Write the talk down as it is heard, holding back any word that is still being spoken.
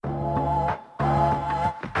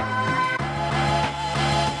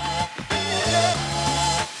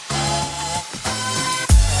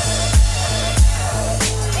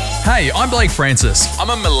Hey, I'm Blake Francis.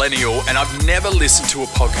 I'm a millennial and I've never listened to a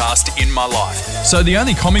podcast in my life. So the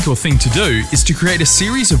only comical thing to do is to create a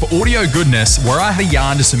series of audio goodness where I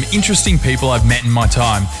yarn to some interesting people I've met in my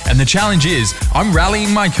time. And the challenge is, I'm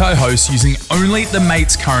rallying my co-hosts using only the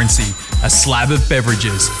mate's currency, a slab of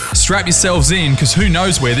beverages. Strap yourselves in, because who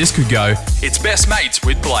knows where this could go. It's Best Mates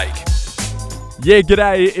with Blake. Yeah,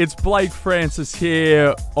 g'day, it's Blake Francis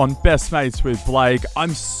here on Best Mates with Blake.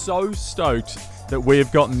 I'm so stoked that we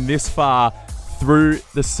have gotten this far through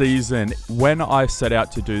the season. When I set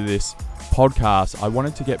out to do this podcast, I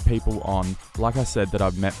wanted to get people on, like I said, that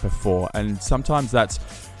I've met before. And sometimes that's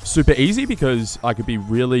super easy because I could be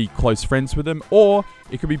really close friends with them, or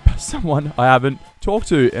it could be someone I haven't talked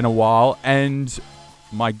to in a while. And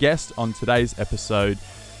my guest on today's episode,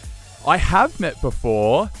 I have met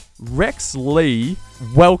before, Rex Lee.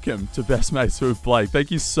 Welcome to Best Mates with Blake.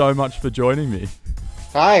 Thank you so much for joining me.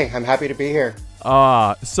 Hi, I'm happy to be here.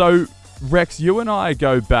 So Rex, you and I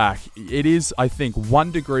go back. It is, I think,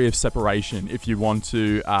 1 degree of separation if you want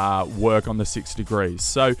to work on the 6 degrees.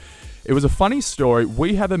 So it was a funny story.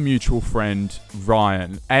 We have a mutual friend,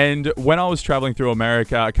 Ryan, and when I was traveling through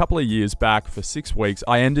America a couple of years back for 6 weeks,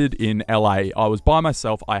 I ended in LA. I was by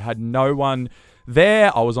myself. I had no one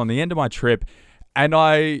there. I was on the end of my trip, and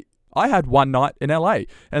I had one night in LA.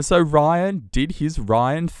 And so Ryan did his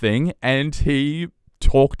Ryan thing, and he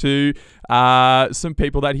talked to some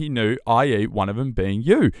people that he knew, i.e. one of them being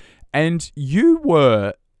you. And you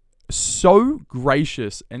were so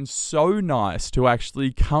gracious and so nice to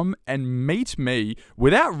actually come and meet me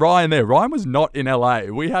without Ryan there. Ryan was not in LA.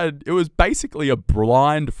 It was basically a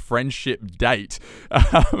blind friendship date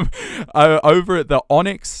over at the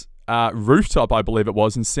Onyx rooftop, I believe it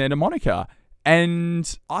was, in Santa Monica.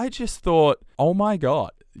 And I just thought, oh my God,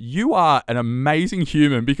 you are an amazing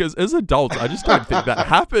human, because as adults, I just don't think that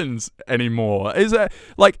happens anymore. Is that,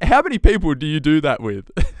 like, how many people do you do that with?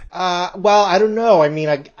 Well, I don't know. I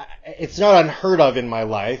mean, it's not unheard of in my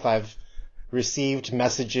life. I've received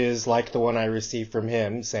messages like the one I received from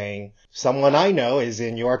him saying, someone I know is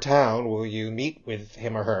in your town. Will you meet with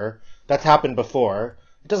him or her? That's happened before.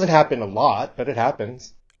 It doesn't happen a lot, but it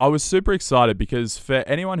happens. I was super excited because for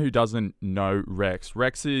anyone who doesn't know Rex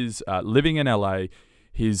is living in LA.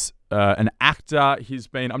 He's an actor. I'm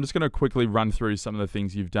just going to quickly run through some of the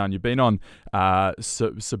things you've done. You've been on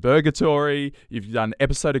Suburgatory. You've done an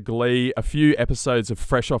episode of Glee, a few episodes of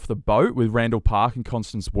Fresh Off the Boat with Randall Park and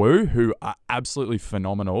Constance Wu, who are absolutely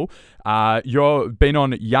phenomenal. You've been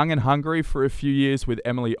on Young and Hungry for a few years with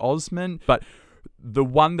Emily Osment, but the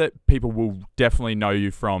one that people will definitely know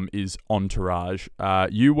you from is Entourage.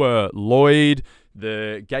 You were Lloyd,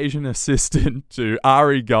 the Gaysian assistant to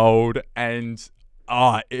Ari Gold, and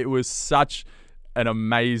it was such an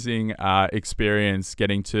amazing experience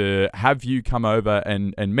getting to have you come over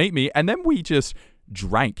and meet me. And then we just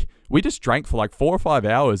drank. We just drank for like 4 or 5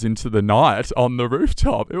 hours into the night on the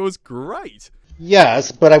rooftop. It was great.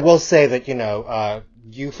 Yes, but I will say that,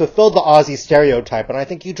 you fulfilled the Aussie stereotype, and I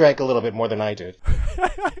think you drank a little bit more than I did.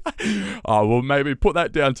 Well, maybe put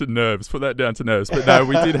that down to nerves. But no,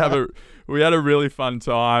 we had a really fun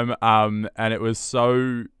time. And I was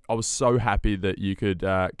so happy that you could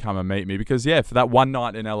come and meet me, because for that one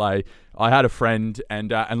night in LA, I had a friend,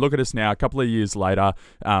 and look at us now, a couple of years later.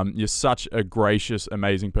 You're such a gracious,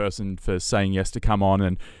 amazing person for saying yes to come on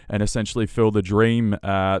and essentially fill the dream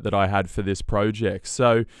that I had for this project.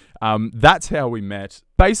 So that's how we met.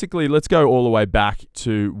 Basically, let's go all the way back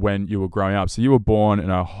to when you were growing up. So you were born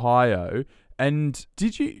in Ohio, and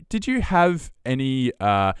did you have any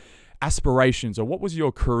aspirations, or what was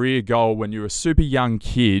your career goal when you were a super young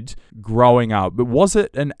kid growing up? But was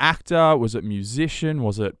it an actor? Was it musician?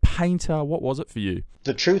 Was it painter? What was it for you?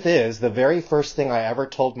 The truth is, the very first thing I ever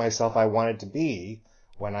told myself I wanted to be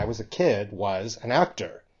when I was a kid was an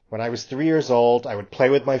actor. When I was 3 years old, I would play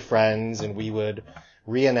with my friends and we would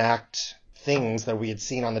reenact things that we had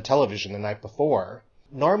seen on the television the night before.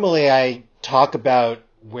 Normally I talk about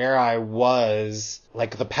where I was,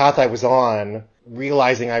 like the path I was on,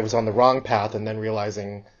 realizing I was on the wrong path, and then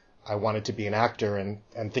realizing I wanted to be an actor, and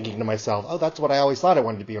thinking to myself, oh, that's what I always thought I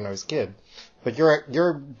wanted to be when I was a kid. But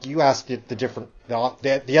you asked it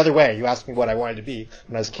the other way. You asked me what I wanted to be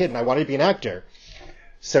when I was a kid, and I wanted to be an actor.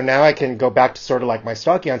 So now I can go back to sort of like my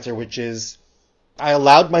stock answer, which is I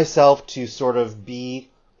allowed myself to sort of be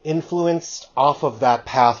influenced off of that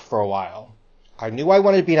path for a while. I knew I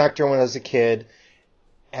wanted to be an actor when I was a kid,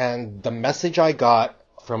 and the message I got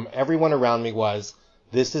from everyone around me was,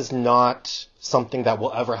 this is not something that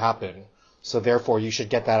will ever happen, so therefore you should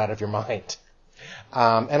get that out of your mind.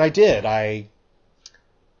 And I did. I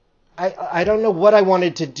don't know what I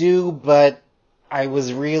wanted to do, but I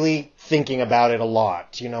was really thinking about it a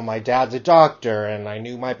lot. You know, my dad's a doctor, and I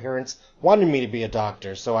knew my parents wanted me to be a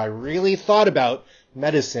doctor, so I really thought about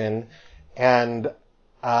medicine, and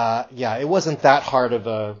it wasn't that hard of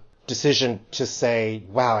a decision to say,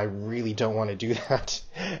 wow, I really don't want to do that.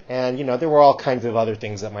 And, you know, there were all kinds of other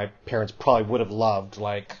things that my parents probably would have loved,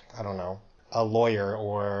 like, I don't know, a lawyer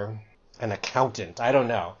or an accountant. I don't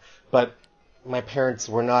know. But my parents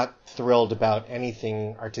were not thrilled about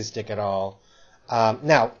anything artistic at all.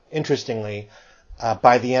 Now, interestingly,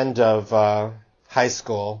 by the end of high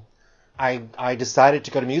school, I decided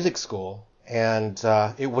to go to music school. And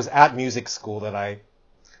it was at music school that I,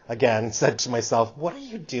 again, said to myself, what are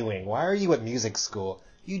you doing? Why are you at music school?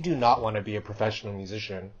 You do not want to be a professional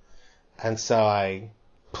musician. And so I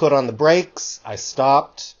put on the brakes, I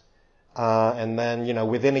stopped, and then, you know,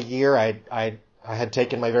 within a year, I had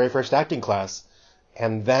taken my very first acting class.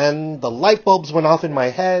 And then the light bulbs went off in my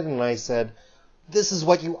head, and I said, this is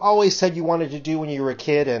what you always said you wanted to do when you were a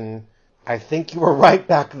kid, and I think you were right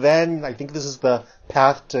back then. I think this is the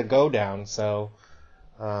path to go down. So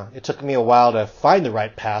it took me a while to find the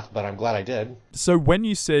right path, but I'm glad I did. So when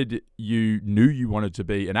you said you knew you wanted to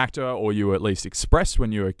be an actor, or you at least expressed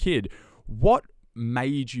when you were a kid, what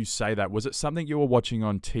made you say that? Was it something you were watching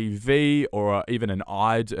on TV, or even an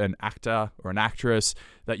actor or an actress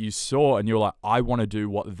that you saw and you were like, I want to do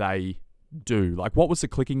what they do? Like, what was the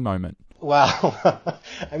clicking moment? Well,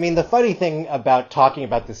 I mean, the funny thing about talking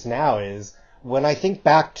about this now is when I think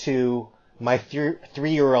back to my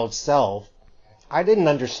 3-year-old self, I didn't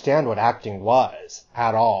understand what acting was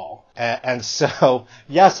at all. And so,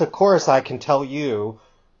 yes, of course, I can tell you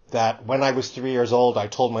that when I was 3 years old, I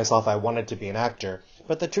told myself I wanted to be an actor.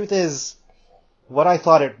 But the truth is, what I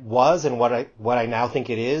thought it was and what I now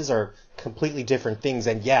think it is are completely different things.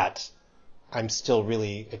 And yet, I'm still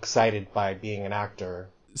really excited by being an actor.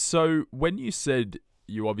 So when you said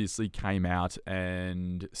you obviously came out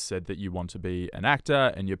and said that you want to be an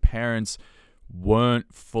actor, and your parents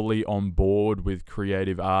weren't fully on board with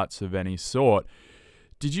creative arts of any sort,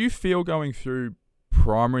 did you feel going through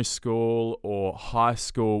primary school or high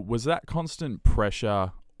school, was that constant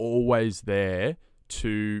pressure always there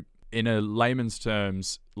to, in a layman's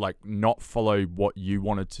terms, like not follow what you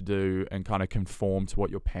wanted to do and kind of conform to what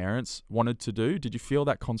your parents wanted to do? Did you feel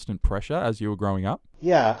that constant pressure as you were growing up?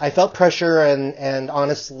 Yeah, I felt pressure, and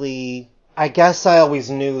honestly, I guess I always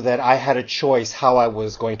knew that I had a choice how I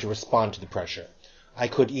was going to respond to the pressure. I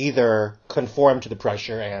could either conform to the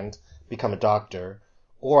pressure and become a doctor,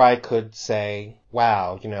 or I could say,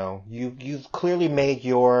 wow, you know, you've clearly made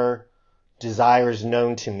your desires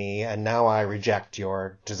known to me, and now I reject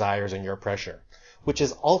your desires and your pressure, which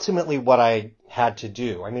is ultimately what I had to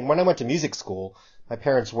do. I mean, when I went to music school, my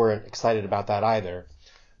parents weren't excited about that either,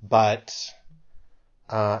 but,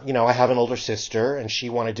 you know, I have an older sister, and she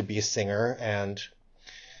wanted to be a singer, and,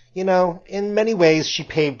 you know, in many ways, she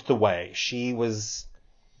paved the way. She was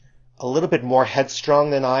a little bit more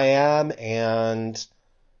headstrong than I am, and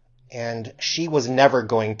she was never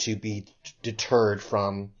going to be deterred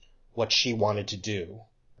from what she wanted to do.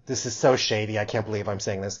 This is so shady, I can't believe I'm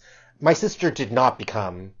saying this. My sister did not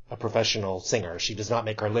become a professional singer. She does not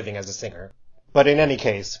make her living as a singer. But in any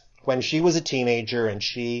case, when she was a teenager and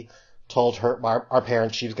she told our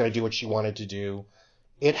parents she was going to do what she wanted to do,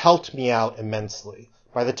 it helped me out immensely.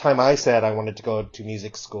 By the time I said I wanted to go to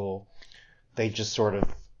music school, they just sort of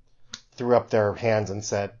threw up their hands and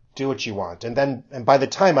said, do what you want. And by the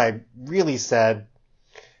time I really said,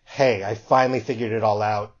 hey, I finally figured it all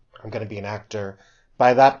out, I'm going to be an actor,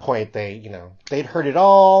 by that point they'd heard it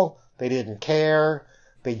all, they didn't care,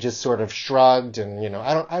 they just sort of shrugged, and, you know,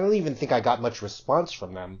 I don't even think I got much response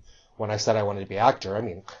from them when I said I wanted to be an actor. I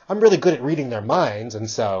mean, I'm really good at reading their minds, and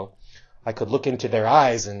so I could look into their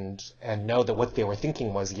eyes and know that what they were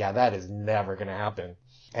thinking was, yeah, that is never going to happen.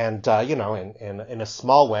 And, you know, in a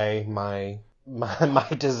small way, my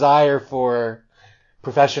desire for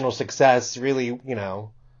professional success really, you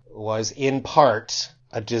know, was in part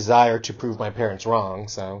a desire to prove my parents wrong.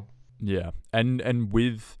 So yeah, and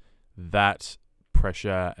with that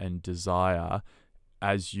pressure and desire,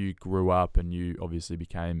 as you grew up and you obviously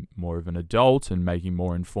became more of an adult and making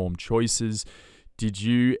more informed choices, did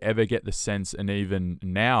you ever get the sense, and even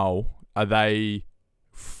now, are they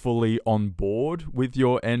fully on board with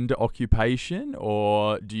your end occupation,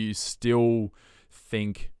 or do you still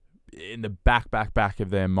think in the back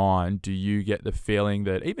of their mind, do you get the feeling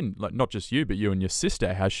that even, like, not just you, but you and your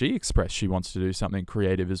sister, how she expressed she wants to do something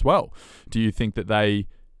creative as well? Do you think that they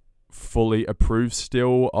fully approve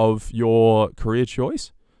still of your career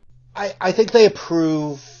choice? I think they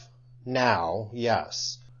approve now,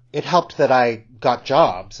 yes. It helped that I got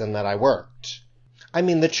jobs and that I worked. I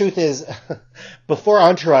mean, the truth is, before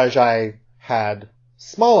Entourage, I had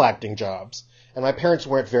small acting jobs, and my parents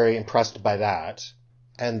weren't very impressed by that.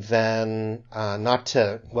 And then, not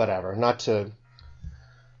to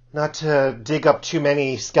dig up too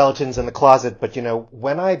many skeletons in the closet, but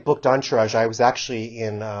when I booked Entourage, I was actually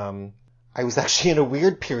in a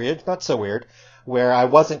weird period, not so weird, where I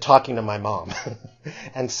wasn't talking to my mom.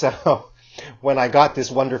 And so when I got this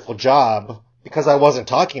wonderful job, because I wasn't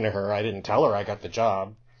talking to her, I didn't tell her I got the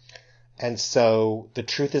job. And so the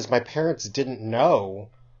truth is my parents didn't know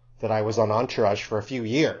that I was on Entourage for a few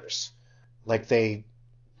years. Like they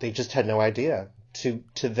just had no idea.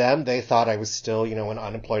 To them, they thought I was still, an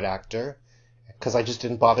unemployed actor, because I just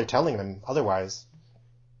didn't bother telling them otherwise.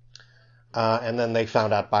 And then they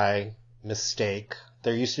found out by mistake.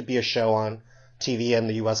 There used to be a show on TV in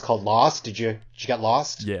the US called Lost. Did you get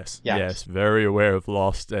Lost? Yes. Yeah. Yes. Very aware of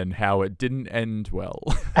Lost and how it didn't end well.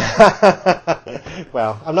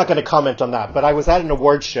 Well, I'm not going to comment on that, but I was at an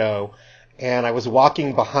award show and I was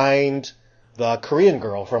walking behind the Korean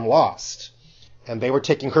girl from Lost, and they were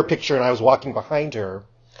taking her picture and I was walking behind her,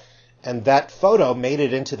 and that photo made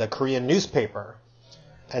it into the Korean newspaper.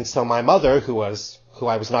 And so my mother, who I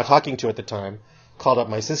was not talking to at the time, called up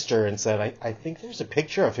my sister and said, I think there's a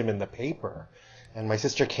picture of him in the paper. And my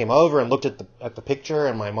sister came over and looked at the picture,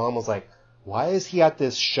 and my mom was like, why is he at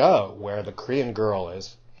this show where the Korean girl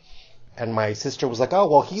is? And my sister was like, oh,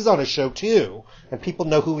 well, he's on a show too, and people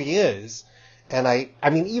know who he is. And I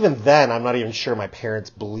mean, even then, I'm not even sure my parents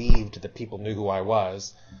believed that people knew who I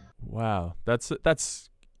was. Wow, that's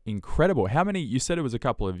incredible. How many? You said it was a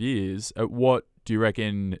couple of years. At what do you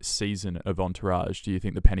reckon season of Entourage do you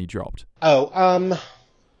think the penny dropped? Oh,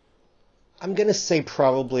 I'm gonna say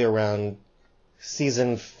probably around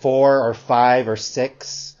season 4 or 5 or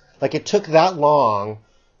 6. Like, it took that long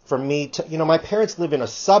for me to, my parents live in a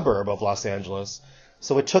suburb of Los Angeles,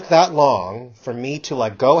 so it took that long for me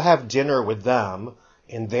to go have dinner with them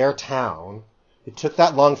in their town. It took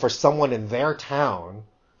that long for someone in their town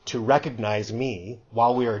to recognize me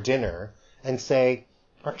while we were at dinner and say,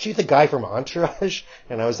 aren't you the guy from Entourage?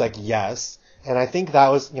 And I was like, yes. And I think that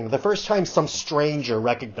was, the first time some stranger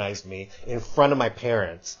recognized me in front of my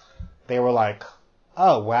parents. They were like,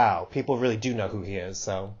 oh, wow, people really do know who he is.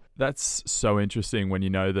 So that's so interesting when you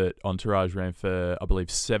know that Entourage ran for, I believe,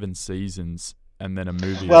 7 seasons and then a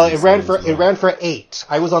movie. Well, it ran for 8.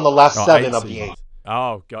 I was on the last 7 of the 8.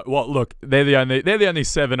 Oh God! Well, look, they're the only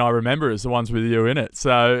 7 I remember is the ones with you in it,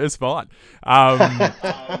 so it's fine.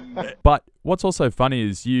 But what's also funny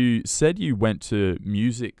is you said you went to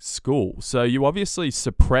music school, so you obviously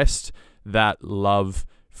suppressed that love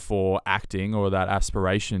for acting or that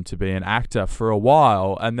aspiration to be an actor for a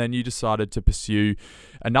while, and then you decided to pursue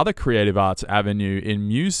another creative arts avenue in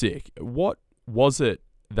music. What was it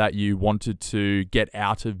that you wanted to get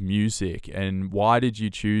out of music, and why did you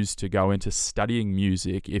choose to go into studying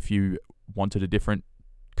music if you wanted a different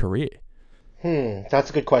career? That's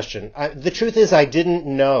a good question. The truth is, I didn't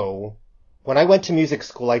know. When I went to music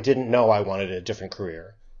school, I didn't know I wanted a different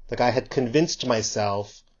career. Like, I had convinced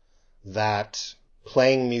myself that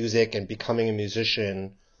playing music and becoming a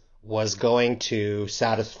musician was going to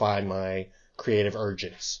satisfy my creative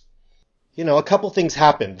urges. A couple things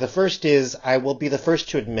happened. The first is, I will be the first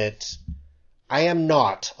to admit, I am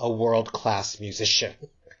not a world-class musician.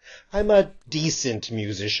 I'm a decent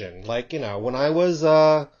musician. Like, when I was,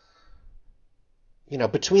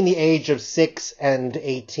 between the age of 6 and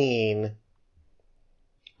 18,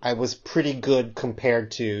 I was pretty good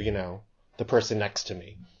compared to, the person next to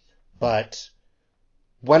me. But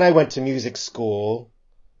when I went to music school,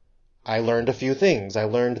 I learned a few things. I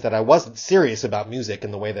learned that I wasn't serious about music in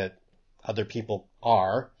the way that other people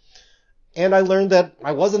are. And I learned that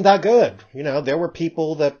I wasn't that good. There were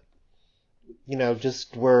people that,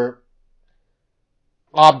 just were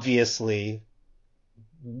obviously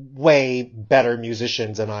way better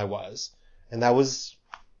musicians than I was. And that was,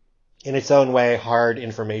 in its own way, hard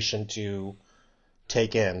information to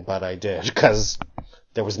take in, but I did, because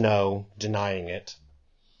there was no denying it.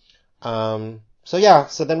 So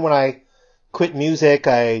then when I quit music,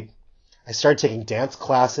 I started taking dance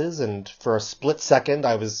classes, and for a split second,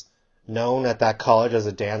 I was known at that college as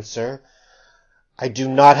a dancer. I do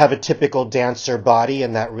not have a typical dancer body,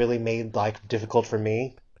 and that really made life difficult for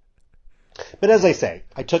me. But as I say,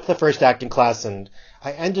 I took the first acting class, and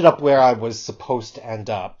I ended up where I was supposed to end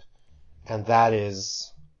up, and that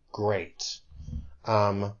is great.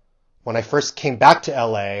 When I first came back to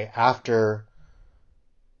LA after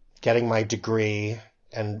getting my degree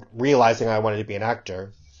and realizing I wanted to be an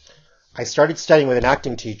actor, I started studying with an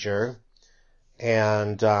acting teacher,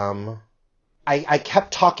 and I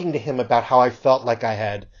kept talking to him about how I felt like I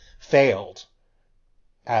had failed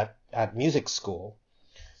at music school.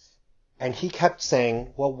 And he kept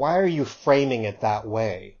saying, well, why are you framing it that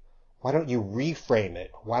way? Why don't you reframe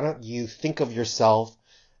it? Why don't you think of yourself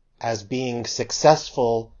as being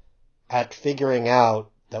successful at figuring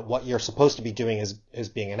out that what you're supposed to be doing is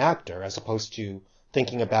being an actor, as opposed to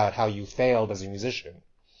thinking about how you failed as a musician?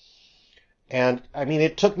 And I mean,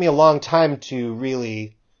 it took me a long time to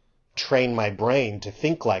really train my brain to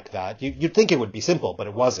think like that. You'd think it would be simple, but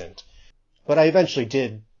it wasn't. But I eventually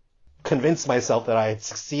did convince myself that I had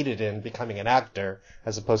succeeded in becoming an actor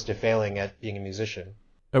as opposed to failing at being a musician.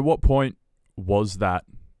 At what point was that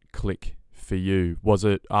click for you? Was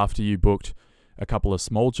it after you booked a couple of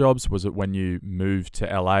small jobs? Was it when you moved to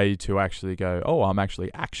LA to actually go, oh, I'm actually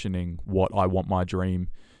actioning what I want my dream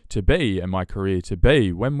to be and my career to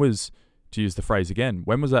be? When was, to use the phrase again,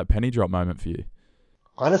 when was that penny drop moment for you?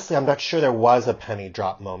 Honestly, I'm not sure there was a penny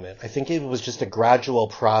drop moment. I think it was just a gradual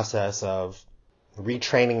process of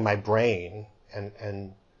retraining my brain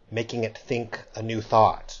and making it think a new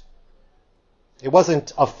thought. It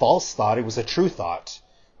wasn't a false thought, it was a true thought.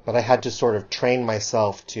 But I had to sort of train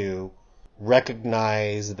myself to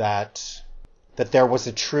recognize that there was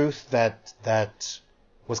a truth that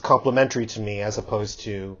was complementary to me as opposed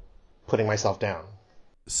to putting myself down.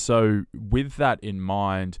 So with that in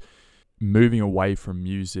mind, moving away from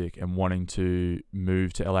music and wanting to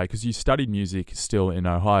move to LA, because you studied music still in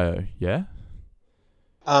Ohio, yeah?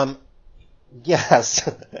 Yes.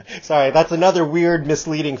 Sorry, that's another weird,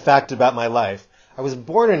 misleading fact about my life. I was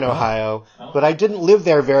born in Ohio, but I didn't live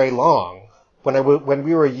there very long. When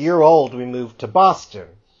we were a year old, we moved to Boston.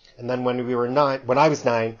 And then when I was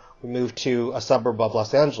 9, we moved to a suburb of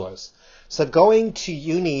Los Angeles. So going to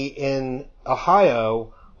uni in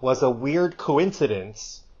Ohio was a weird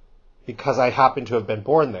coincidence because I happened to have been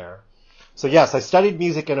born there. So yes, I studied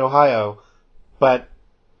music in Ohio, but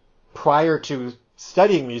prior to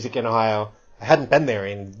studying music in Ohio, I hadn't been there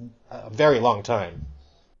in a very long time.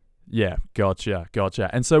 Yeah, gotcha.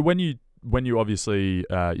 And so when you obviously,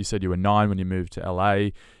 you said you were 9 when you moved to LA,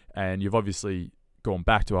 and you've obviously gone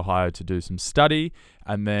back to Ohio to do some study,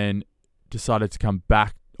 and then decided to come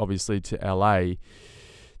back, obviously, to LA.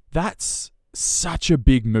 That's such a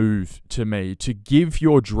big move to me, to give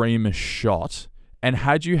your dream a shot. And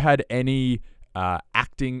had you had any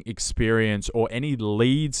acting experience or any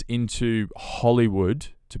leads into Hollywood,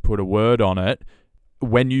 to put a word on it,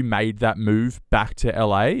 when you made that move back to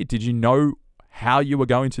LA? Did you know how you were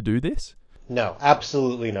going to do this? No,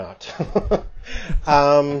 absolutely not.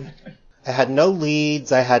 I had no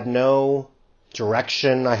leads, I had no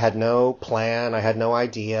direction, I had no plan, I had no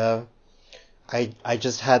idea. I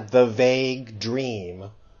just had the vague dream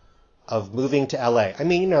of moving to LA. I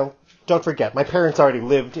mean, don't forget, my parents already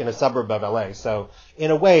lived in a suburb of LA, so in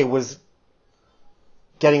a way it was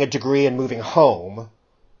getting a degree and moving home.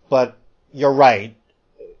 But you're right,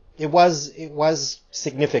 it was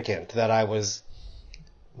significant that I was,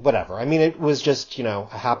 whatever. I mean, it was just, a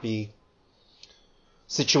happy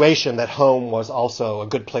situation that home was also a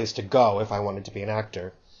good place to go if I wanted to be an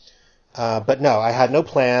actor. But no, I had no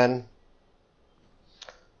plan.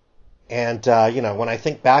 And, when I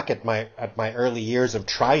think back at my early years of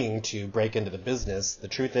trying to break into the business, the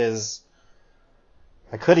truth is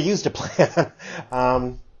I could have used a plan.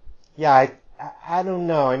 I don't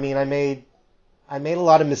know. I mean, I made a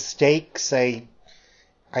lot of mistakes. I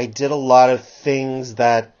did a lot of things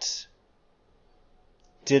that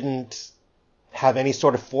didn't have any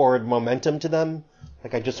sort of forward momentum to them.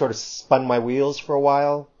 Like I just sort of spun my wheels for a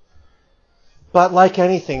while. But like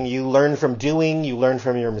anything, you learn from doing, you learn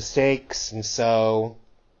from your mistakes, and so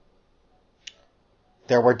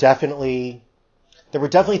there were definitely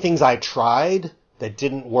things I tried that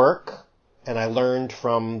didn't work, and I learned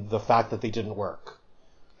from the fact that they didn't work.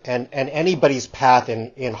 And anybody's path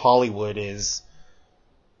in Hollywood is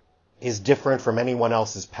different from anyone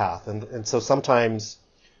else's path. And so sometimes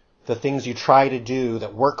the things you try to do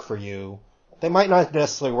that work for you, they might not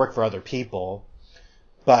necessarily work for other people.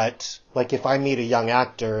 But, like, if I meet a young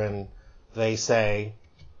actor and they say,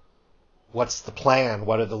 what's the plan?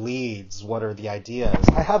 What are the leads? What are the ideas?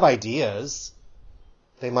 I have ideas.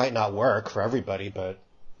 They might not work for everybody, but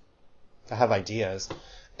I have ideas.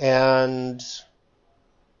 And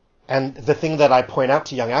the thing that I point out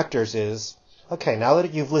to young actors is, okay, now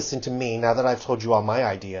that you've listened to me, now that I've told you all my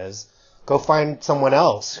ideas, go find someone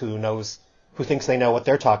else who thinks they know what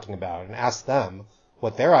they're talking about, and ask them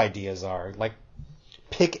what their ideas are. Like,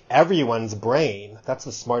 pick everyone's brain. That's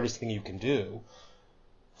the smartest thing you can do.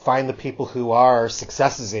 Find the people who are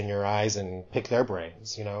successes in your eyes and pick their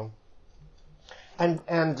brains,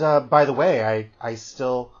 And by the way, that's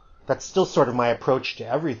still sort of my approach to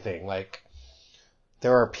everything. Like,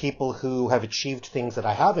 there are people who have achieved things that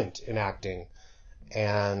I haven't in acting,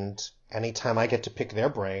 and anytime I get to pick their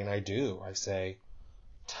brain, I do. I say,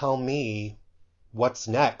 tell me what's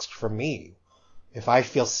next for me. If I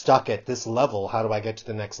feel stuck at this level, how do I get to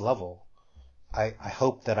the next level? I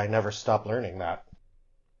hope that I never stop learning that.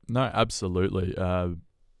 No, absolutely.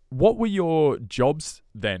 What were your jobs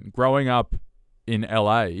then, growing up in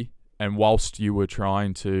LA and whilst you were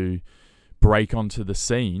trying to break onto the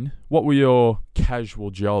scene? What were your casual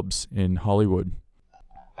jobs in Hollywood?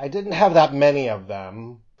 I didn't have that many of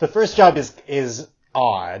them. The first job is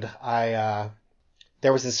odd.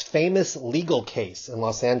 There was this famous legal case in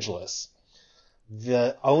Los Angeles.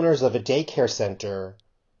 The owners of a daycare center.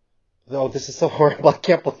 Oh, this is so horrible. I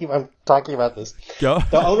can't believe I'm talking about this. Go.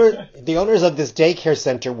 The owners of this daycare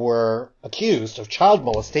center were accused of child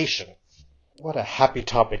molestation. What a happy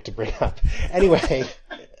topic to bring up. Anyway,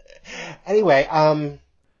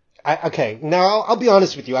 okay, now I'll be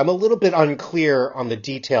honest with you. I'm a little bit unclear on the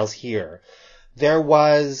details here. There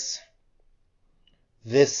was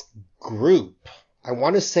this group. I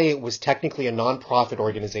want to say it was technically a nonprofit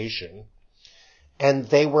organization, and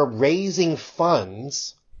they were raising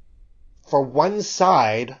funds for one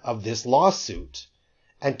side of this lawsuit.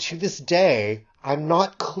 And to this day, I'm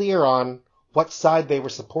not clear on what side they were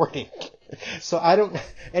supporting. So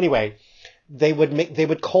anyway, they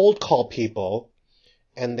would cold call people,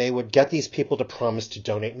 and they would get these people to promise to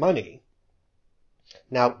donate money.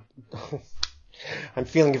 Now, I'm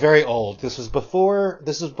feeling very old. This was before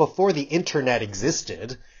the internet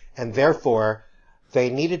existed, and therefore they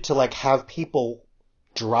needed to have people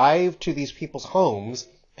drive to these people's homes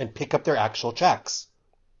and pick up their actual checks.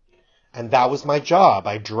 And that was my job.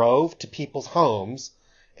 I drove to people's homes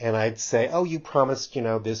and I'd say, oh, you promised,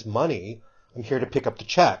 this money. I'm here to pick up the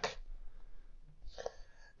check.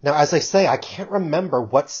 Now, as I say, I can't remember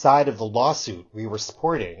what side of the lawsuit we were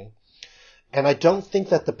supporting. And I don't think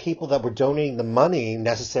that the people that were donating the money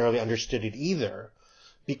necessarily understood it either.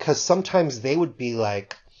 Because sometimes they would be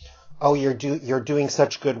like, oh, you're doing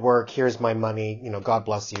such good work. Here's my money. God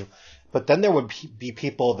bless you. But then there would be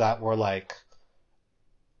people that were like,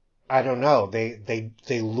 I don't know, they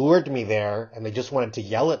lured me there and they just wanted to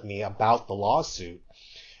yell at me about the lawsuit.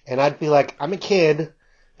 And I'd be like, I'm a kid.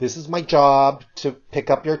 This is my job to pick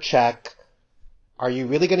up your check. Are you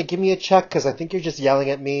really going to give me a check? Because I think you're just yelling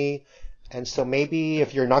at me. And so maybe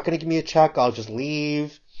if you're not going to give me a check, I'll just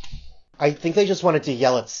leave. I think they just wanted to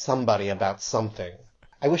yell at somebody about something.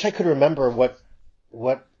 I wish I could remember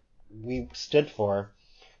what we stood for.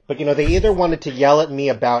 But, they either wanted to yell at me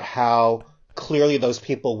about how clearly those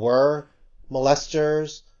people were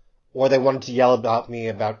molesters, or they wanted to yell about me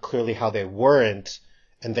about clearly how they weren't,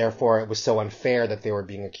 and therefore it was so unfair that they were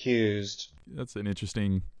being accused. That's an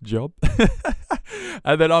interesting job.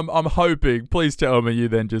 And then I'm hoping, please tell me you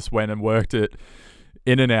then just went and worked at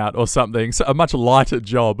In-N-Out or something, so a much lighter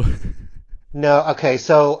job. No, okay,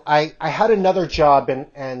 so I had another job,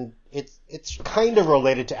 and it's kind of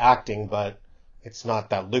related to acting, but it's not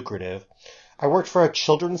that lucrative. I worked for a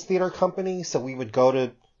children's theater company, so we would go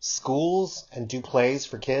to schools and do plays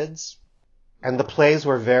for kids. And the plays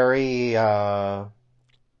were very, they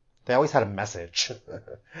always had a message.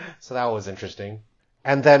 So that was interesting.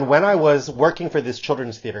 And then when I was working for this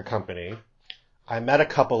children's theater company, I met a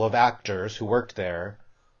couple of actors who worked there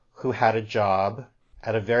who had a job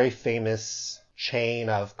at a very famous chain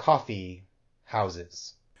of coffee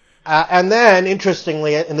houses. And then,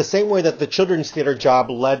 interestingly, in the same way that the children's theater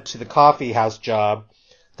job led to the coffee house job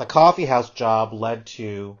led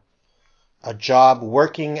to a job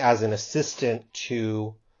working as an assistant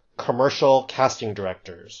to commercial casting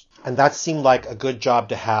directors. And that seemed like a good job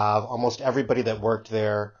to have. Almost everybody that worked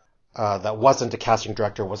there that wasn't a casting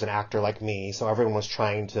director was an actor like me, so everyone was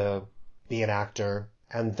trying to be an actor.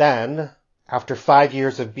 And then, after 5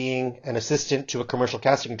 years of being an assistant to a commercial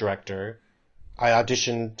casting director, I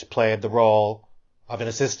auditioned to play the role of an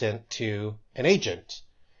assistant to an agent.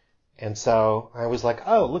 And so I was like,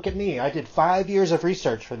 oh, look at me. I did 5 years of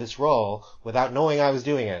research for this role without knowing I was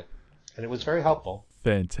doing it. And it was very helpful.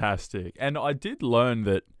 Fantastic. And I did learn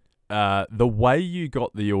that the way you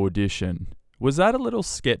got the audition, was that a little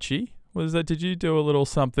sketchy? Did you do a little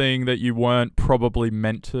something that you weren't probably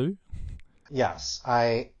meant to? Yes.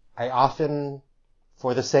 I often,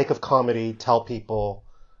 for the sake of comedy, tell people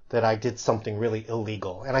that I did something really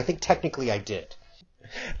illegal. And I think technically I did.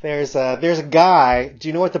 There's a guy. Do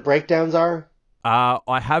you know what the breakdowns are?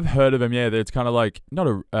 I have heard of him, yeah. It's kind of like,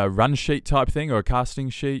 not a run sheet type thing or a casting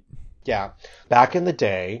sheet. Yeah. Back in the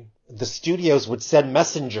day, the studios would send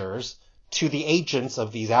messengers to the agents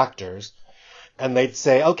of these actors, and they'd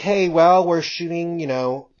say, okay, well, we're shooting,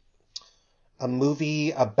 a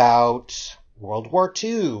movie about World War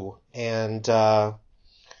II, and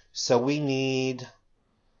so we need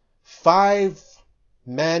 5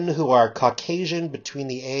 men who are Caucasian between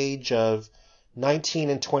the age of 19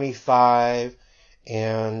 and 25,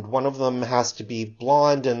 and one of them has to be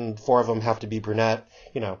blonde and 4 of them have to be brunette,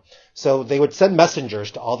 So they would send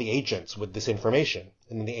messengers to all the agents with this information.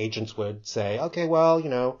 And then the agents would say, okay,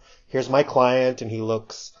 well, here's my client and he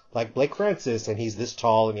looks like Blake Francis and he's this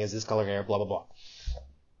tall and he has this color hair, blah, blah, blah.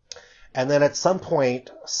 And then at some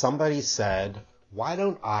point, somebody said, why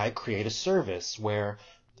don't I create a service where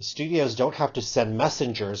the studios don't have to send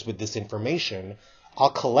messengers with this information? I'll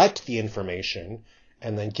collect the information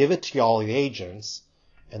and then give it to all the agents,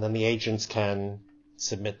 and then the agents can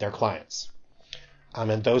submit their clients.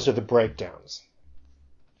 And those are the breakdowns.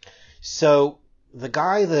 So the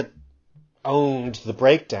guy that owned the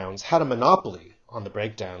breakdowns had a monopoly on the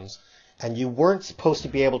breakdowns, and you weren't supposed to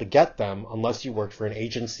be able to get them unless you worked for an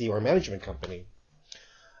agency or management company.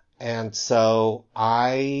 And so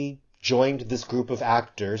I joined this group of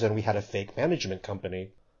actors, and we had a fake management company.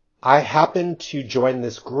 I happened to join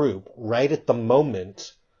this group right at the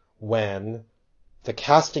moment when the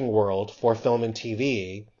casting world for film and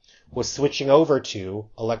TV was switching over to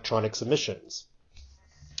electronic submissions.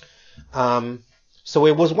 So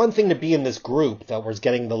it was one thing to be in this group that was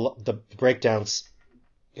getting the breakdowns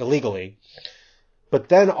illegally, but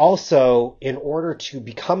then also, in order to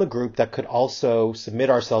become a group that could also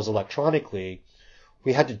submit ourselves electronically,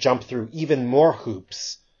 we had to jump through even more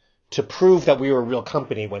hoops to prove that we were a real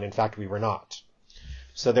company when in fact we were not.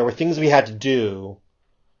 So there were things we had to do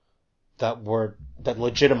that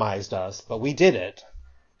legitimized us, but we did it.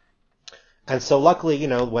 And so luckily,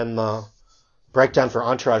 when the breakdown for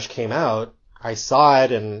Entourage came out, I saw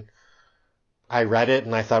it and I read it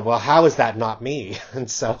and I thought, well, how is that not me? And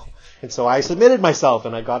so I submitted myself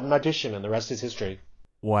and I got an audition, and the rest is history.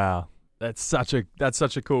 Wow. That's such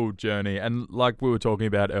a cool journey. And like we were talking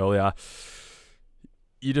about earlier,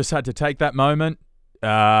 you just had to take that moment.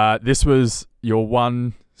 This was your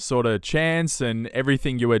one sort of chance, and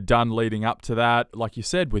everything you had done leading up to that, like you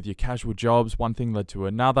said, with your casual jobs, one thing led to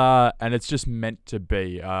another, and it's just meant to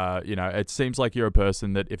be. It seems like you're a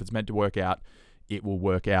person that if it's meant to work out, it will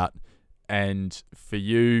work out. And for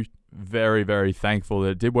you, very, very thankful that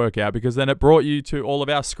it did work out, because then it brought you to all of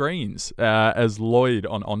our screens as Lloyd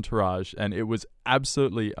on Entourage, and it was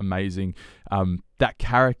absolutely amazing. That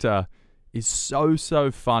character is so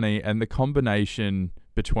funny, and the combination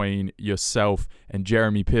between yourself and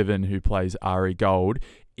Jeremy Piven, who plays Ari Gold,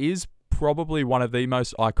 is probably one of the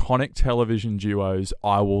most iconic television duos,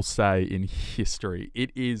 I will say, in history.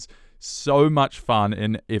 It is so much fun,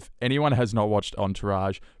 and if anyone has not watched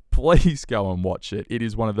Entourage, please go and watch it. It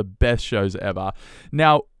is one of the best shows ever.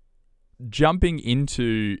 Now, jumping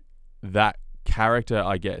into that character,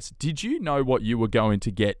 I guess, did you know what you were going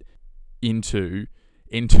to get into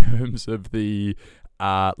in terms of the,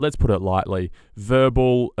 let's put it lightly,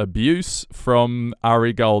 verbal abuse from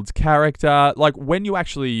Ari Gold's character? Like, when you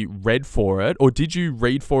actually read for it, or did you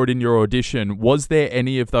read for it in your audition, was there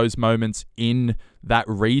any of those moments in that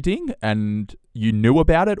reading and you knew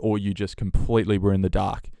about it, or you just completely were in the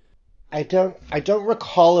dark? I don't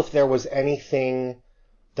recall if there was anything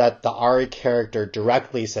that the Ari character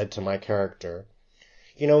directly said to my character.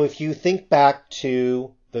 If you think back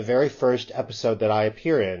to the very first episode that I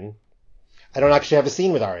appear in, I don't actually have a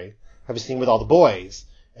scene with Ari. I have a scene with all the boys.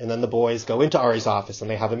 And then the boys go into Ari's office and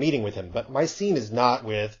they have a meeting with him. But my scene is not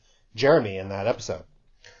with Jeremy in that episode.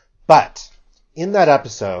 But in that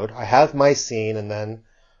episode, I have my scene, and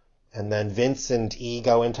then Vince and E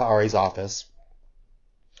go into Ari's office.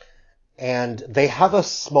 And they have a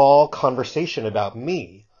small conversation about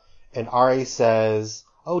me. And Ari says,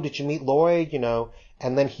 oh, did you meet Lloyd?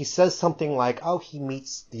 And then he says something like, oh, he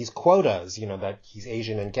meets these quotas, that he's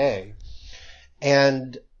Asian and gay.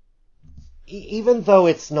 And even though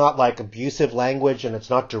it's not like abusive language and it's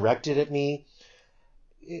not directed at me,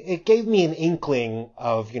 it gave me an inkling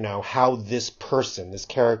of, how this person, this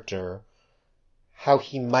character, how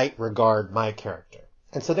he might regard my character.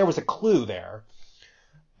 And so there was a clue there.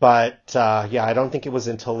 But, I don't think it was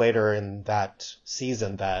until later in that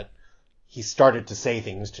season that he started to say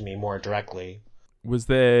things to me more directly. Was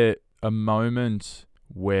there a moment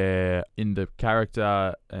where, in the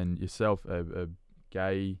character and yourself, a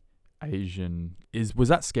gay Asian, was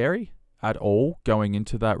that scary at all, going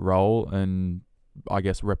into that role and, I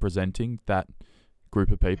guess, representing that group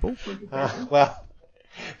of people? Well,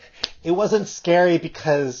 it wasn't scary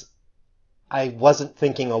because I wasn't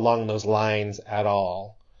thinking along those lines at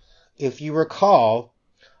all. if you recall,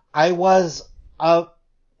 I was a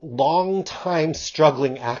long-time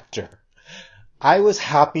struggling actor. I was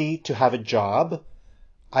happy to have a job.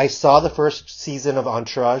 I saw the first season of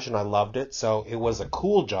Entourage and I loved it, so it was a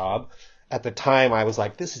cool job. At the time, I was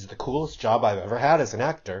like, this is the coolest job I've ever had as an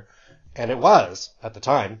actor. And it was, at the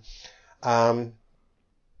time. And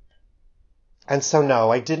so,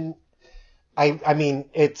 no, I didn't... I mean,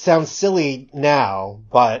 it sounds silly now,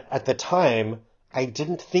 but at the time, I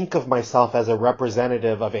didn't think of myself as a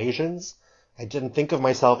representative of Asians. I didn't think of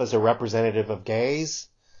myself as a representative of gays.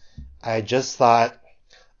 I just thought,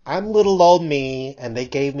 I'm little old me, and they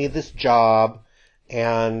gave me this job,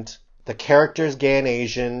 and the character's gay and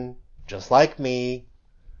Asian, just like me.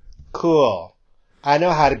 Cool. I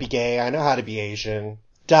know how to be gay. I know how to be Asian.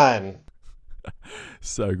 Done.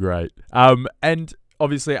 So great. And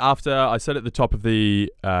obviously, after I said at the top of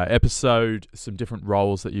the episode, some different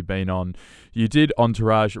roles that you've been on, you did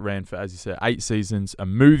Entourage. It ran for, as you said, 8 seasons. A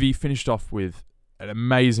movie finished off with an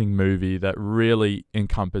amazing movie that really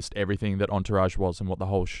encompassed everything that Entourage was and what the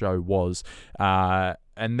whole show was.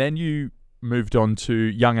 And then you moved on to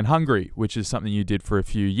Young and Hungry, which is something you did for a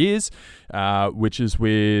few years, which is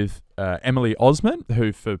with Emily Osment,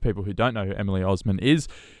 who, for people who don't know who Emily Osment is,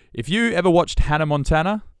 if you ever watched Hannah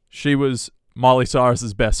Montana, she was Miley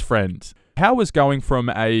Cyrus's best friend. How was going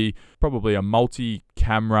from probably a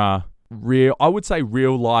multi-camera, I would say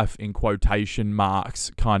real life in quotation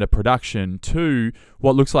marks kind of production to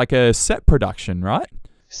what looks like a set production, right?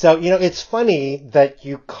 So, it's funny that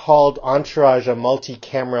you called Entourage a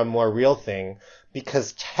multi-camera, more real thing,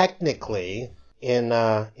 because technically in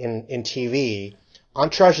TV,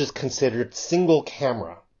 Entourage is considered single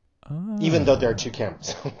camera, even though there are 2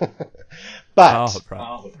 cameras.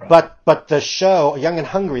 But the show, Young and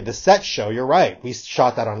Hungry, the set show, you're right, we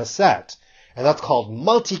shot that on a set. And that's called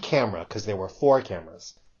multi-camera because there were 4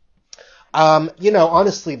 cameras.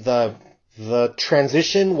 Honestly, the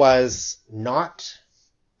transition was not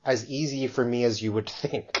as easy for me as you would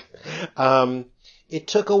think. It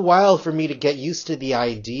took a while for me to get used to the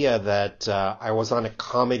idea that I was on a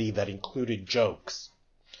comedy that included jokes.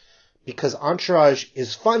 Because Entourage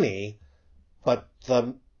is funny, but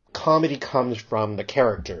the comedy comes from the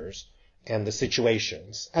characters and the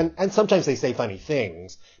situations. And sometimes they say funny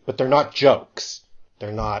things, but they're not jokes.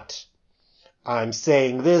 They're not, I'm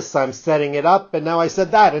saying this, I'm setting it up, and now I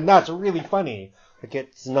said that, and that's really funny. Like,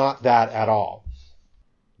 it's not that at all.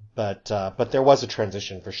 But there was a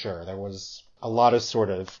transition for sure. There was a lot of sort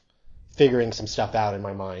of figuring some stuff out in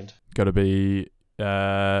my mind. Got to be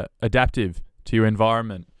adaptive to your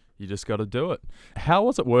environment. You just got to do it. How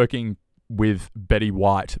was it working with Betty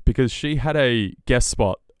White? Because she had a guest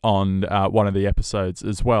spot on one of the episodes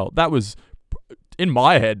as well. That was, in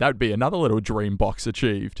my head, that would be another little dream box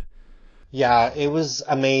achieved. Yeah, it was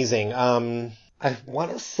amazing. I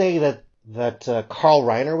want to say that Carl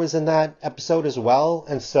Reiner was in that episode as well.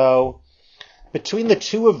 And so between the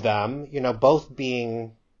two of them, both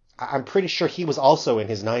being, I'm pretty sure he was also in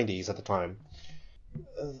his 90s at the time.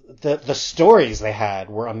 The stories they had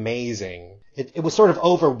were amazing. It was sort of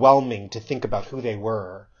overwhelming to think about who they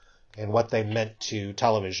were and what they meant to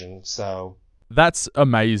television. So that's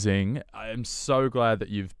amazing. I'm so glad that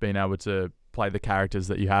you've been able to play the characters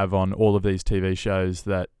that you have on all of these TV shows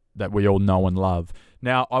that we all know and love.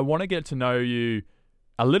 Now, I want to get to know you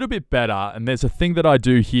a little bit better, and there's a thing that I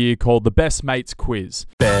do here called the Best Mates Quiz.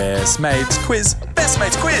 Best Mates Quiz. Best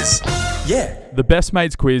Mates Quiz. Yeah. The Best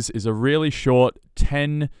Mates Quiz is a really short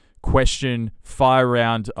 10-question fire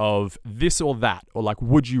round of this or that, or like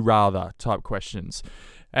would you rather type questions.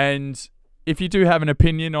 And if you do have an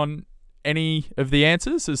opinion on any of the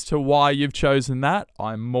answers as to why you've chosen that,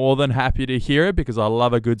 I'm more than happy to hear it because I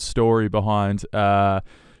love a good story behind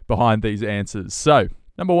these answers. So,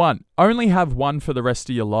 number 1, only have one for the rest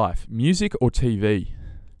of your life, music or TV?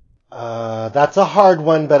 That's a hard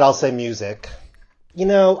one, but I'll say music.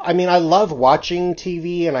 I love watching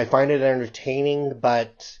TV and I find it entertaining,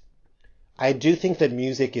 but I do think that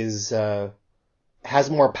music has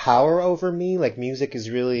more power over me. Like, music is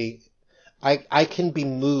really, I can be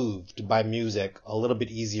moved by music a little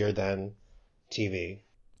bit easier than TV.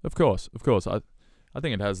 Of course. I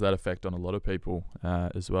think it has that effect on a lot of people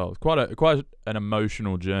as well. It's quite an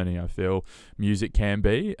emotional journey, I feel. Music can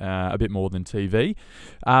be a bit more than TV.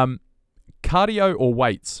 Cardio or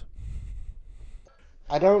weights?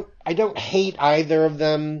 I don't hate either of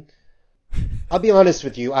them. I'll be honest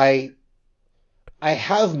with you. I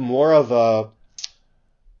have more of a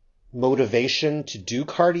motivation to do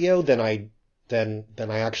cardio than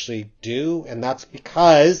I actually do, and that's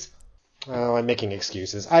because I'm making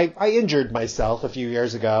excuses. I injured myself a few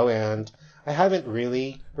years ago, and I haven't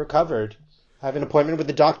really recovered. I have an appointment with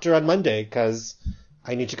the doctor on Monday because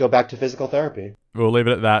I need to go back to physical therapy. We'll leave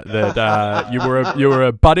it at that. That you were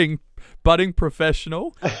a budding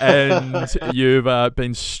professional, and you've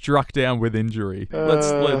been struck down with injury.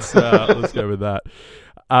 Let's go with that.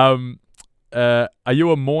 Are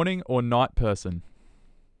you a morning or night person?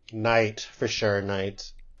 Night, for sure,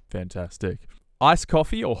 night. Fantastic. Iced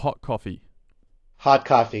coffee or hot coffee? Hot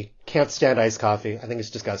coffee. Can't stand iced coffee. I think it's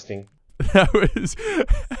disgusting. That was.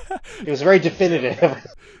 It was very definitive.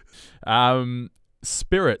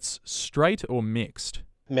 Spirits, straight or mixed?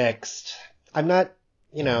 Mixed. I'm not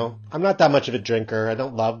that much of a drinker. I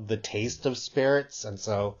don't love the taste of spirits, and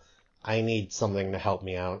so I need something to help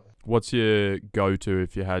me out. What's your go-to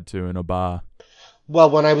if you had to in a bar?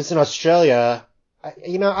 Well, when I was in Australia,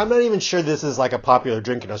 I'm not even sure this is like a popular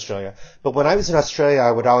drink in Australia, but when I was in Australia,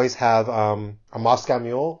 I would always have a Moscow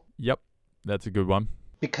Mule. Yep, that's a good one.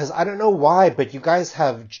 Because I don't know why, but you guys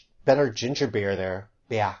have better ginger beer there.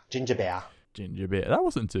 Yeah, ginger beer. Ginger beer. That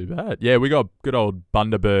wasn't too bad. Yeah, we got good old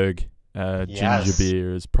Bundaberg ginger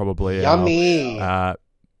beer is probably yummy.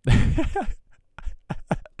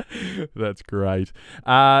 That's great.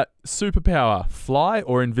 Superpower, fly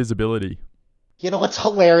or invisibility? You know what's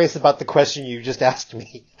hilarious about the question you just asked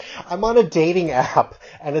me? I'm on a dating app,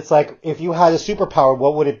 and it's like, if you had a superpower,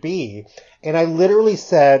 what would it be? And I literally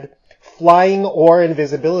said flying or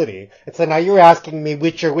invisibility. It's like, now you're asking me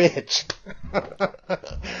which or which.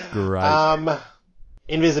 Great.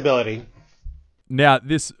 Invisibility. Now,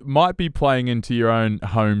 this might be playing into your own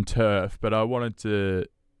home turf, but I wanted to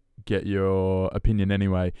get your opinion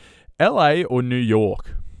anyway. LA or New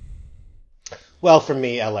York? Well, for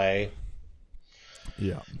me, LA.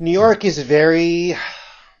 Yeah. New York is the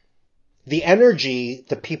energy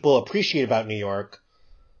that people appreciate about New York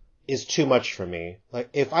is too much for me. Like,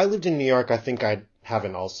 if I lived in New York, I think I'd have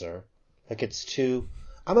an ulcer. Like,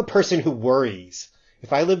 I'm a person who worries.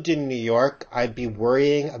 If I lived in New York, I'd be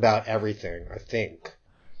worrying about everything, I think.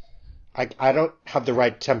 I don't have the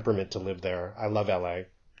right temperament to live there. I love LA.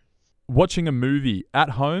 Watching a movie at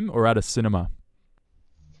home or at a cinema?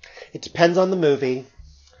 It depends on the movie.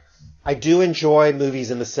 I do enjoy movies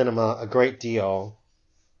in the cinema a great deal.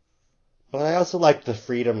 But I also like the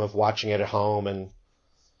freedom of watching it at home and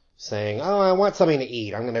saying, oh, I want something to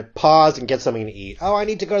eat. I'm going to pause and get something to eat. Oh, I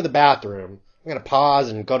need to go to the bathroom. I'm going to pause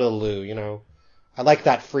and go to the loo, I like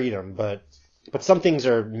that freedom, but some things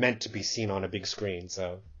are meant to be seen on a big screen,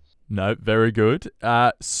 so. No, very good.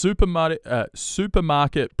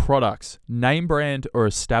 Supermarket products, name brand or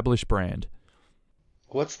established brand?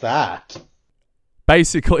 What's that?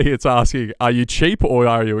 Basically, it's asking, are you cheap or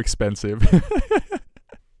are you expensive?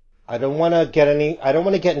 I don't want to get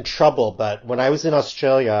in trouble, but when I was in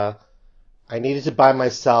Australia, I needed to buy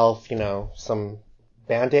myself, some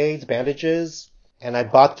bandages, and I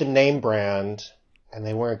bought the name brand, and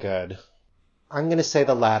they weren't good. I'm going to say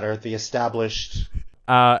the latter, the established.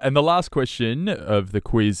 And the last question of the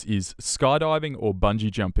quiz is skydiving or bungee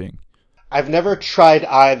jumping? I've never tried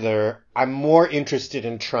either. I'm more interested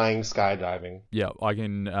in trying skydiving. Yeah, I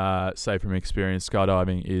can say from experience,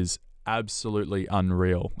 skydiving is absolutely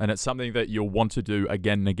unreal. And it's something that you'll want to do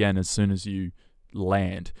again and again as soon as you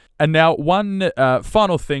land. And now one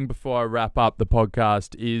final thing before I wrap up the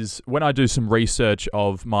podcast is when I do some research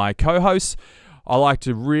of my co-hosts, I like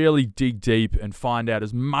to really dig deep and find out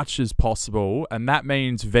as much as possible. And that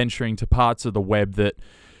means venturing to parts of the web that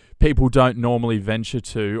people don't normally venture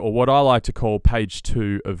to, or what I like to call page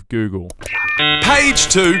 2 of Google. Page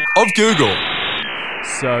 2 of Google.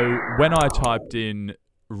 So when I typed in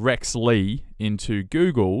Rex Lee into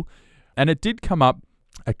Google, and it did come up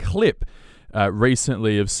a clip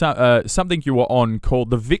recently of something you were on called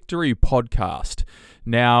the Victory Podcast.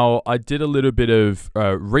 Now, I did a little bit of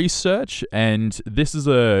research, and this is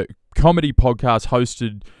a comedy podcast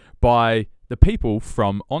hosted by the people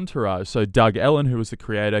from Entourage. So Doug Ellen, who was the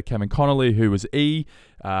creator, Kevin Connolly, who was E,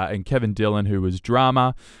 and Kevin Dillon, who was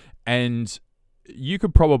drama. And you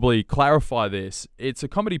could probably clarify this. It's a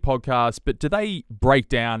comedy podcast, but do they break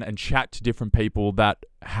down and chat to different people that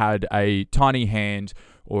had a tiny hand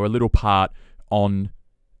or a little part on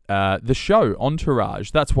the show,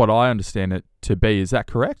 Entourage? That's what I understand it to be. Is that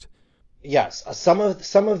correct? Yes. Some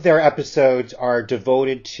of their episodes are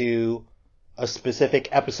devoted to a specific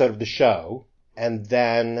episode of the show. And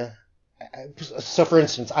then, so for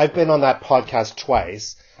instance, I've been on that podcast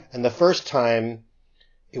twice. And the first time,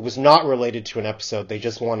 it was not related to an episode. They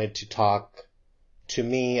just wanted to talk to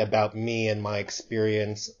me about me and my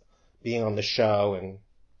experience being on the show and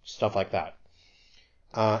stuff like that.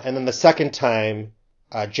 And then the second time,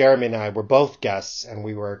 Jeremy and I were both guests, and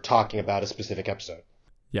we were talking about a specific episode.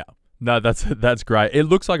 Yeah. No, that's great. It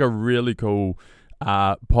looks like a really cool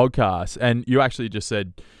podcast. And you actually just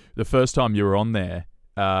said the first time you were on there,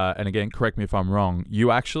 and again, correct me if I'm wrong,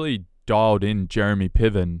 you actually dialed in Jeremy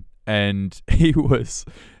Piven, and he was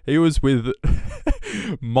with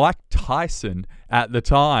Mike Tyson at the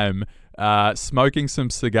time, smoking some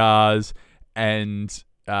cigars. And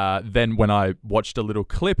then when I watched a little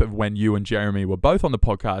clip of when you and Jeremy were both on the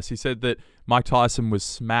podcast, he said that Mike Tyson was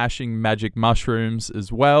smashing magic mushrooms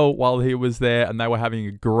as well while he was there, and they were having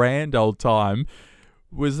a grand old time.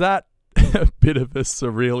 Was that a bit of a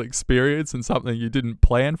surreal experience and something you didn't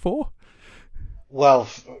plan for? Well,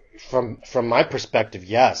 from my perspective,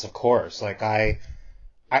 yes, of course. Like I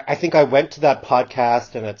think I went to that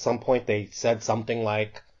podcast, and at some point they said something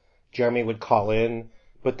like Jeremy would call in.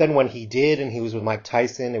 But then when he did, and he was with Mike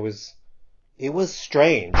Tyson, it was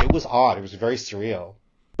strange. It was odd. It was very surreal.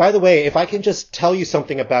 By the way, if I can just tell you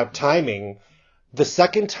something about timing, the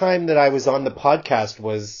second time that I was on the podcast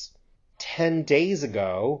was 10 days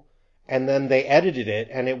ago, and then they edited it,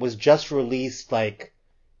 and it was just released like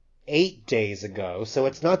 8 days ago. So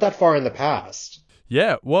it's not that far in the past.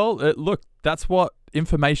 Yeah, well, look, that's what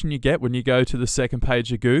information you get when you go to the second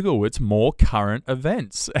page of Google. It's more current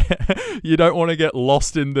events. You don't want to get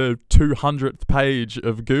lost in the 200th page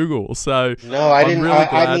of Google. So no, I didn't.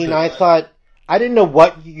 Really I thought I didn't know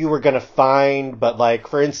what you were going to find, but like,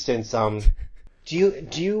 for instance, do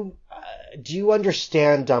you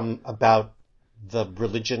understand about the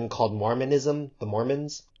religion called Mormonism, the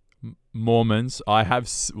Mormons? Mormons.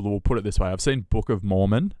 We'll put it this way. I've seen Book of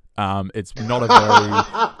Mormon. It's not a very,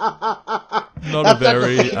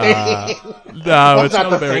 no, it's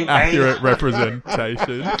not a very accurate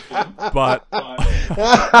representation. But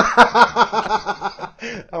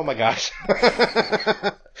oh my gosh,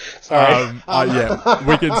 sorry. Yeah,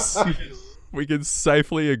 we can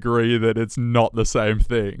safely agree that it's not the same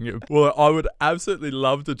thing. Well, I would absolutely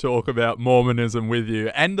love to talk about Mormonism with you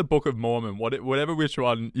and the Book of Mormon, whatever which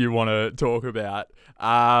one you want to talk about.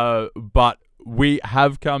 But we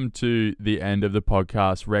have come to the end of the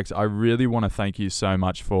podcast. Rex, I really want to thank you so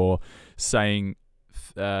much for saying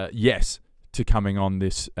yes to coming on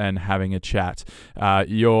this and having a chat.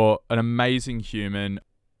 You're an amazing human,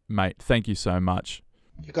 mate. Thank you so much.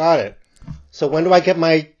 You got it. So when do I get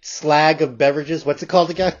my slag of beverages? What's it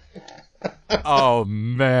called again? Oh,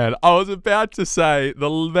 man. I was about to say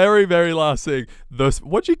the very, very last thing.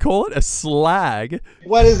 What do you call it? A slag?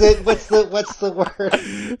 What is it? What's the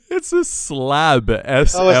word? It's a slab.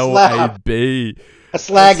 S-L-A-B. A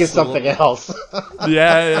slag is something else.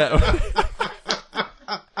 Yeah.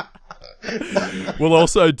 We'll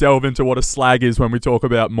also delve into what a slag is when we talk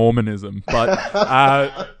about Mormonism.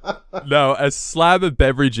 But no, a slab of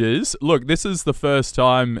beverages. Look, this is the first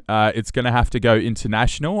time it's going to have to go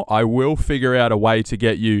international. I will figure out a way to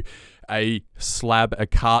get you a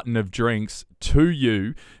carton of drinks to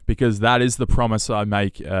you, because that is the promise I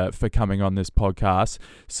make for coming on this podcast.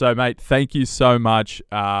 So, mate, thank you so much.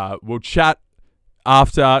 We'll chat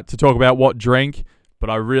after to talk about what drink. But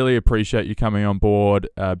I really appreciate you coming on board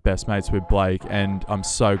Best Mates with Blake, and I'm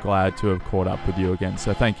so glad to have caught up with you again.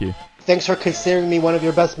 So thank you. Thanks for considering me one of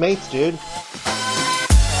your best mates, dude.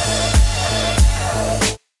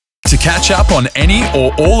 To catch up on any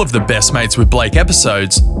or all of the Best Mates with Blake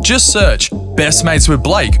episodes, just search Best Mates with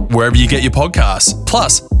Blake wherever you get your podcasts.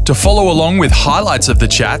 Plus, to follow along with highlights of the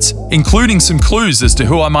chats, including some clues as to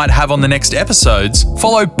who I might have on the next episodes,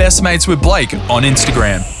 follow Best Mates with Blake on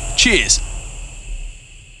Instagram. Cheers.